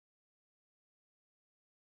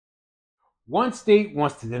One state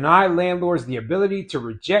wants to deny landlords the ability to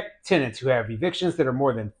reject tenants who have evictions that are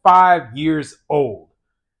more than 5 years old.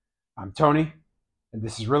 I'm Tony, and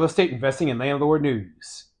this is Real Estate Investing and Landlord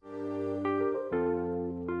News.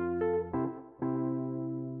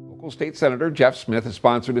 Local State Senator Jeff Smith has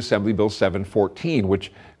sponsored Assembly Bill 714,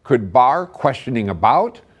 which could bar questioning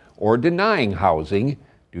about or denying housing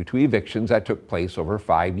due to evictions that took place over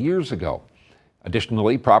 5 years ago.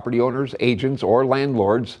 Additionally, property owners, agents, or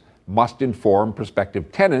landlords must inform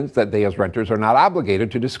prospective tenants that they as renters are not obligated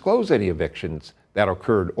to disclose any evictions that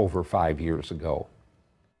occurred over 5 years ago.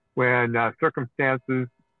 When circumstances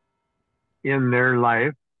in their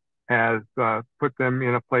life has put them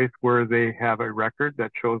in a place where they have a record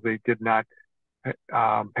that shows they did not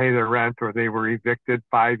pay their rent, or they were evicted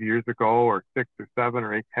 5 years ago or 6 or 7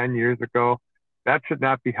 or 8, 10 years ago, that should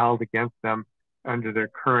not be held against them under their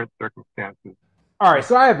current circumstances. All right,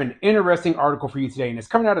 so I have an interesting article for you today, and it's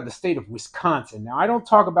coming out of the state of Wisconsin. Now, I don't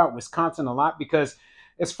talk about Wisconsin a lot because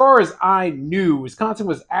as far as I knew, Wisconsin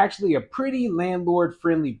was actually a pretty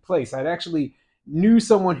landlord-friendly place. I'd actually knew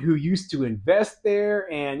someone who used to invest there,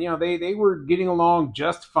 and they were getting along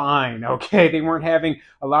just fine. Okay, they weren't having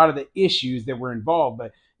a lot of the issues that were involved,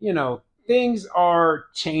 but things are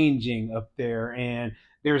changing up there, and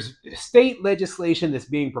there's state legislation that's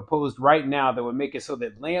being proposed right now that would make it so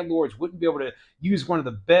that landlords wouldn't be able to use one of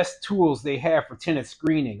the best tools they have for tenant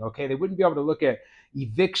screening. Okay, they wouldn't be able to look at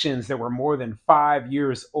evictions that were more than 5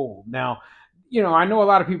 years old. Now, I know a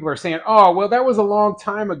lot of people are saying, oh, well, that was a long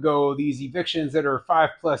time ago, these evictions that are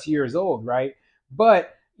 5+ years old, right?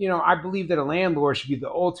 But, I believe that a landlord should be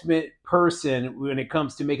the ultimate person when it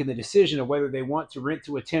comes to making the decision of whether they want to rent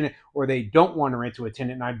to a tenant or they don't want to rent to a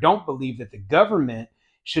tenant. And I don't believe that the government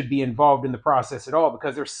should be involved in the process at all,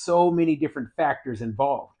 because there's so many different factors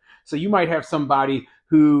involved. So you might have somebody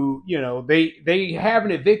who, they have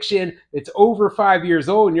an eviction that's over 5 years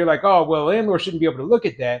old, and you're like, oh, well, landlord shouldn't be able to look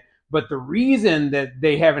at that. But the reason that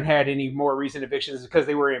they haven't had any more recent evictions is because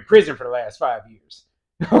they were in prison for the last 5 years.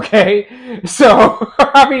 Okay, so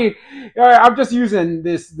I'm just using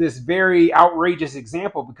this very outrageous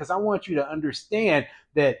example because I want you to understand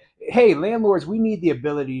that, hey, landlords, we need the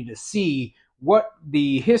ability to see what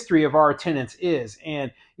the history of our tenants is.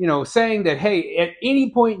 And, saying that, hey, at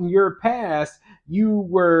any point in your past, you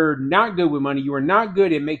were not good with money, you were not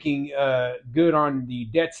good at making good on the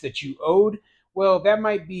debts that you owed, well, that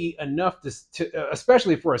might be enough to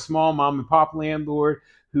especially for a small mom and pop landlord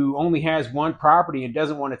who only has one property and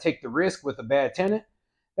doesn't want to take the risk with a bad tenant.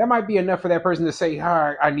 That might be enough for that person to say,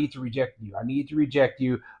 I need to reject you. I need to reject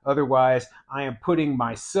you. Otherwise, I am putting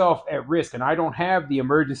myself at risk, and I don't have the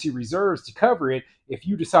emergency reserves to cover it if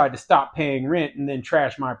you decide to stop paying rent and then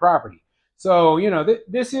trash my property. So,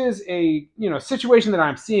 this is a, situation that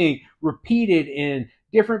I'm seeing repeated in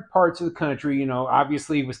different parts of the country.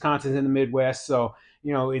 Obviously Wisconsin's in the Midwest, so,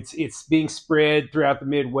 it's being spread throughout the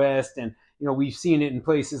Midwest, and we've seen it in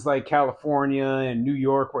places like California and New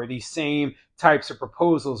York where these same types of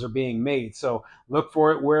proposals are being made. So look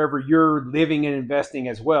for it wherever you're living and investing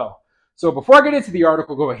as well. So before I get into the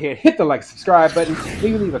article, go ahead, hit the like, subscribe button,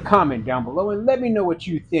 maybe leave a comment down below and let me know what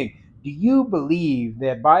you think. Do you believe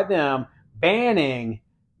that by them banning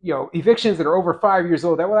evictions that are over 5 years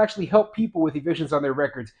old, that will actually help people with evictions on their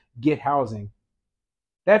records get housing?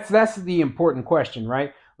 That's the important question,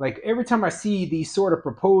 right? Like every time I see these sort of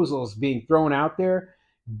proposals being thrown out there,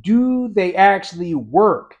 do they actually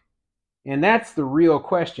work? And that's the real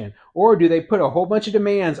question. Or do they put a whole bunch of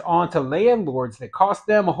demands onto landlords that cost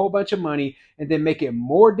them a whole bunch of money and then make it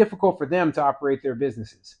more difficult for them to operate their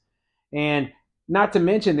businesses? And not to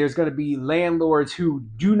mention, there's going to be landlords who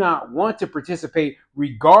do not want to participate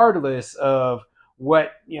regardless of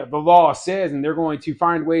what the law says, and they're going to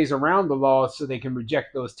find ways around the law so they can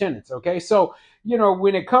reject those tenants. Okay, so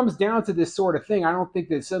when it comes down to this sort of thing, I don't think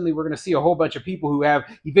that suddenly we're going to see a whole bunch of people who have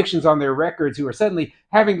evictions on their records who are suddenly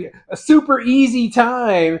having a super easy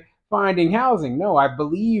time finding housing. No, I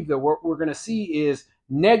believe that what we're going to see is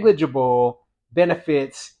negligible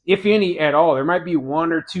benefits, if any at all. There might be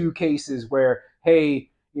one or two cases where,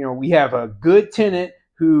 hey, we have a good tenant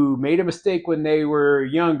who made a mistake when they were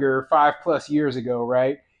younger 5+ years ago,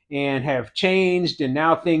 right? And have changed, and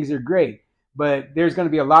now things are great. But there's going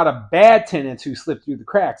to be a lot of bad tenants who slip through the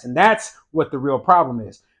cracks, and that's what the real problem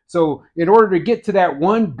is. So in order to get to that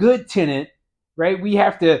one good tenant, right, we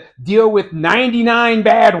have to deal with 99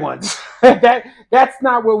 bad ones. That's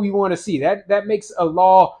not what we want to see. That makes a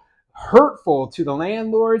law hurtful to the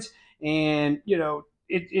landlords, and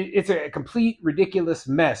it's a complete ridiculous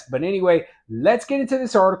mess. But anyway, let's get into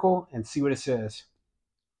this article and see what it says.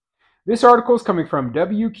 This article is coming from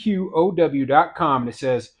WQOW.com, and it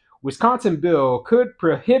says, Wisconsin bill could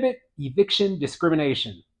prohibit eviction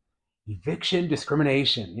discrimination. Eviction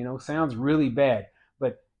discrimination, sounds really bad.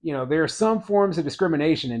 But, there are some forms of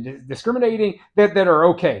discrimination and discriminating that are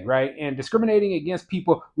okay, right? And discriminating against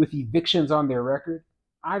people with evictions on their record,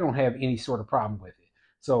 I don't have any sort of problem with it.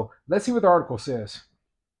 So let's see what the article says.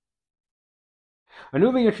 A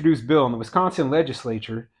newly introduced bill in the Wisconsin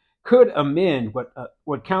legislature could amend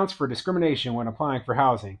what counts for discrimination when applying for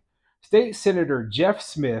housing. State Senator Jeff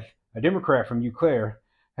Smith, a Democrat from Eau Claire,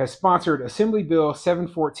 has sponsored Assembly Bill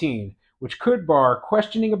 714, which could bar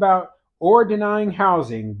questioning about or denying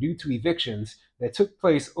housing due to evictions that took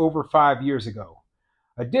place over 5 years ago.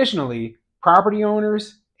 Additionally, property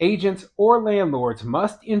owners, agents, or landlords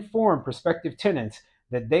must inform prospective tenants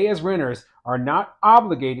that they as renters are not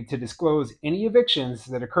obligated to disclose any evictions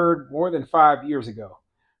that occurred more than 5 years ago.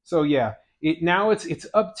 So yeah, now it's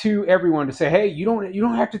up to everyone to say, hey, you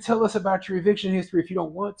don't have to tell us about your eviction history if you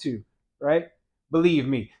don't want to, right? Believe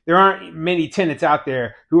me, there aren't many tenants out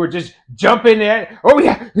there who are just jumping at, oh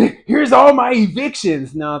yeah, here's all my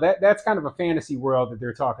evictions. No, that's kind of a fantasy world that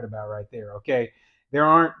they're talking about right there, okay? There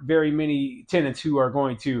aren't very many tenants who are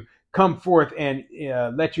going to come forth and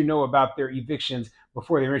let you know about their evictions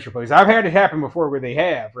before they rent your place. I've had it happen before where they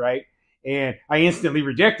have, right? And I instantly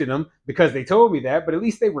rejected them because they told me that, but at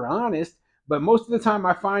least they were honest. But most of the time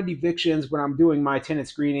I find evictions when I'm doing my tenant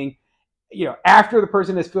screening, after the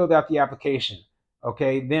person has filled out the application.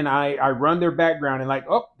 Okay, then I run their background and like,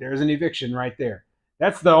 oh, there's an eviction right there.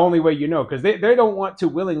 That's the only way because they don't want to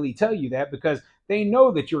willingly tell you that because they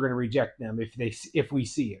know that you're going to reject them if we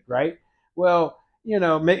see it, right? Well, I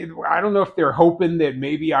don't know if they're hoping that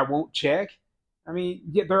maybe I won't check. I mean,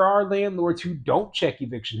 yeah, there are landlords who don't check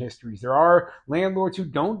eviction histories. There are landlords who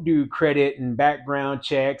don't do credit and background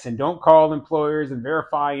checks and don't call employers and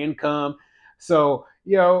verify income. So,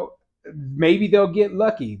 maybe they'll get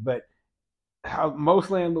lucky, but how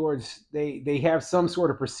most landlords, they have some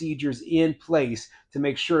sort of procedures in place to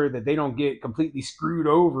make sure that they don't get completely screwed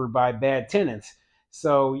over by bad tenants.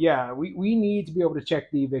 So yeah, we need to be able to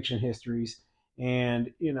check the eviction histories.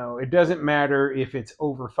 And, it doesn't matter if it's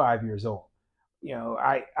over 5 years old.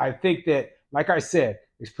 I think that, like I said,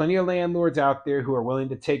 there's plenty of landlords out there who are willing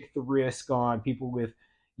to take the risk on people with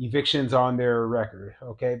evictions on their record.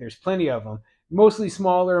 Okay, there's plenty of them. Mostly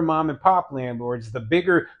smaller mom and pop landlords. The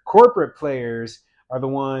bigger corporate players are the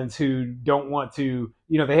ones who don't want to,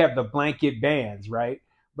 they have the blanket bans, right?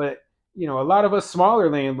 But, a lot of us smaller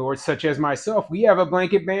landlords, such as myself, we have a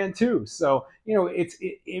blanket ban too. So,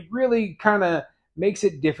 it really kind of makes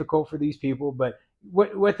it difficult for these people. But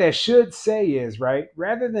what that should say is, right,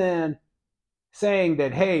 rather than saying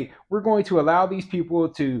that, hey, we're going to allow these people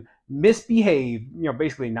to misbehave,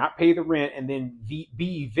 basically not pay the rent and then be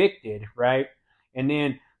evicted, right? And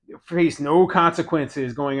then face no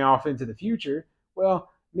consequences going off into the future.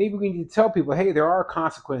 Well, maybe we need to tell people, hey, there are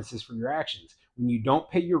consequences for your actions. When you don't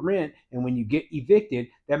pay your rent and when you get evicted,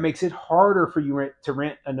 that makes it harder for you to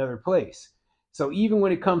rent another place. So even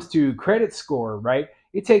when it comes to credit score, right,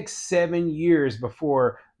 it takes 7 years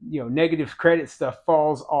before negative credit stuff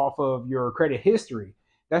falls off of your credit history.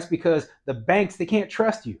 That's because the banks, they can't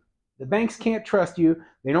trust you. The banks can't trust you.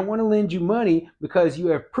 They don't want to lend you money because you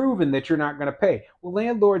have proven that you're not going to pay. Well,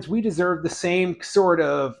 landlords, we deserve the same sort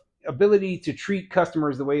of ability to treat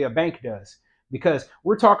customers the way a bank does, because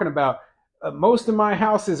we're talking about most of my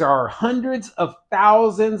houses are hundreds of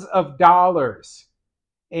thousands of dollars.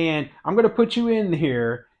 And I'm going to put you in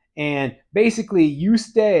here and basically you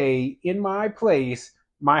stay in my place,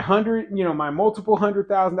 my multiple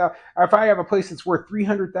 $100,000. If I have a place that's worth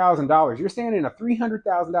 $300,000, you're staying in a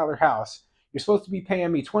 $300,000 house. You're supposed to be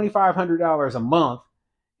paying me $2,500 a month.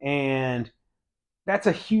 And that's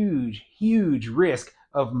a huge, huge risk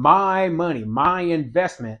of my money, my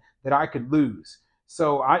investment that I could lose.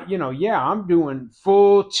 So I'm doing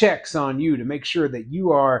full checks on you to make sure that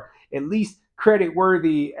you are at least credit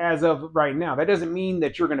worthy as of right now. That doesn't mean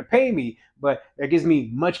that you're going to pay me, but that gives me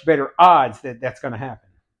much better odds that that's going to happen.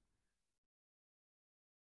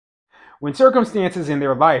 When circumstances in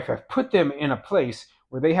their life have put them in a place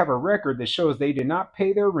where they have a record that shows they did not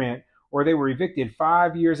pay their rent, or they were evicted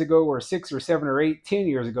 5 years ago, or 6 or 7 or 8, 10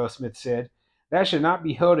 years ago, Smith said, that should not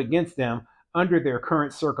be held against them under their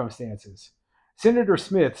current circumstances. Senator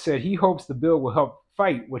Smith said he hopes the bill will help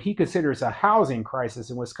fight what he considers a housing crisis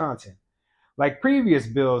in Wisconsin. Like previous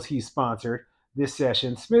bills he sponsored this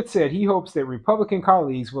session, Smith said he hopes that Republican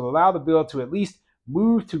colleagues will allow the bill to at least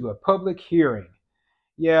move to a public hearing.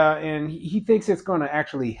 Yeah, and he thinks it's going to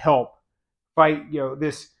actually help fight,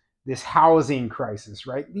 this housing crisis,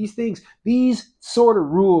 right? These sort of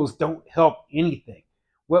rules don't help anything.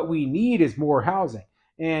 What we need is more housing.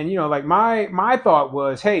 And like my thought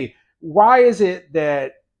was, hey, why is it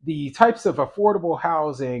that the types of affordable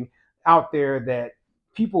housing out there that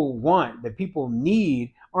people want, that people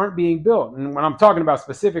need, aren't being built? And what I'm talking about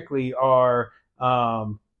specifically are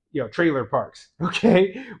trailer parks.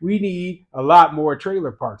 Okay, we need a lot more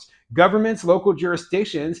trailer parks. Governments, local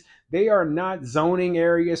jurisdictions, they are not zoning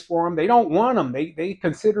areas for them. They don't want them. They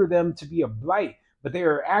consider them to be a blight, but they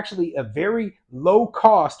are actually a very low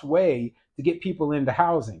cost way to get people into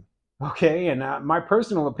housing. Okay, and my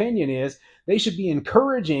personal opinion is they should be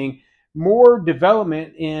encouraging more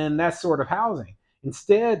development in that sort of housing.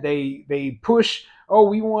 Instead, they push, oh,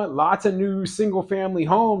 we want lots of new single family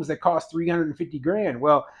homes that cost 350 grand.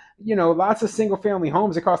 Well, lots of single family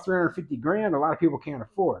homes that cost 350 grand, a lot of people can't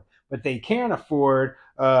afford, but they can afford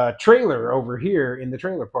a trailer over here in the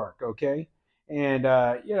trailer park. Okay, and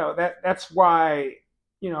that's why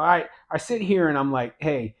I sit here and I'm like,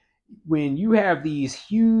 hey, when you have these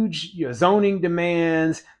huge zoning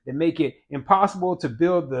demands that make it impossible to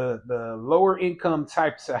build the lower income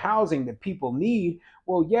types of housing that people need,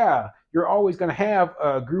 well, yeah, you're always going to have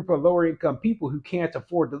a group of lower income people who can't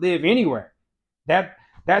afford to live anywhere.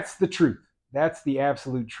 That's the truth. That's the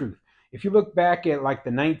absolute truth. If you look back at like the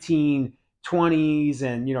 1920s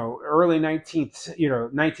and early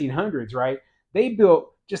 1900s, right? They built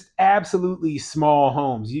just absolutely small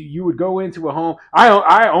homes. You would go into a home.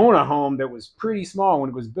 I own a home that was pretty small when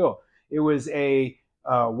it was built. It was a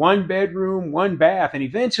one bedroom, one bath, and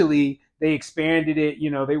eventually they expanded it.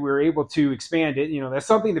 They were able to expand it. That's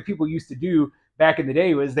something that people used to do back in the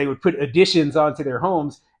day, was they would put additions onto their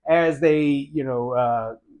homes as they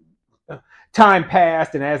time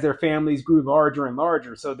passed and as their families grew larger and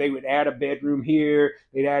larger. So they would add a bedroom here,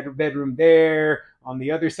 they'd add a bedroom there. On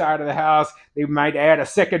the other side of the house, they might add a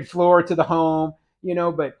second floor to the home,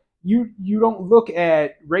 but you don't look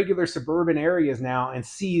at regular suburban areas now and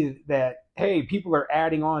see that, hey, people are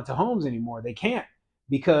adding on to homes anymore. They can't,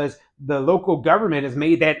 because the local government has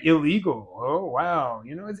made that illegal. Oh wow,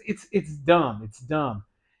 it's dumb. It's dumb.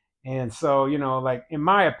 And so, like in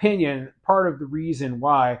my opinion, part of the reason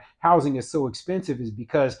why housing is so expensive is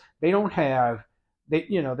because they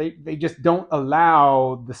just don't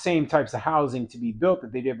allow the same types of housing to be built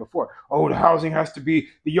that they did before. Oh, the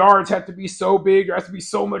yards have to be so big, there has to be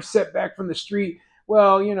so much setback from the street.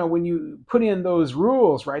 Well, when you put in those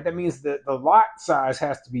rules, right, that means that the lot size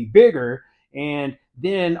has to be bigger. And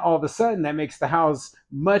then all of a sudden that makes the house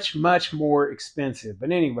much, much more expensive.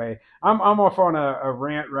 But anyway, I'm off on a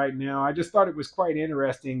rant right now. I just thought it was quite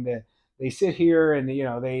interesting that they sit here and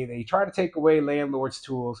they try to take away landlords'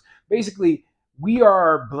 tools. Basically, we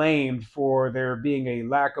are blamed for there being a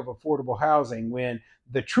lack of affordable housing, when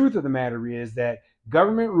the truth of the matter is that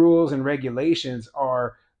government rules and regulations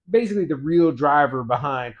are basically the real driver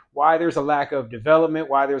behind why there's a lack of development,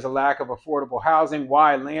 why there's a lack of affordable housing,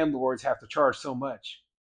 why landlords have to charge so much.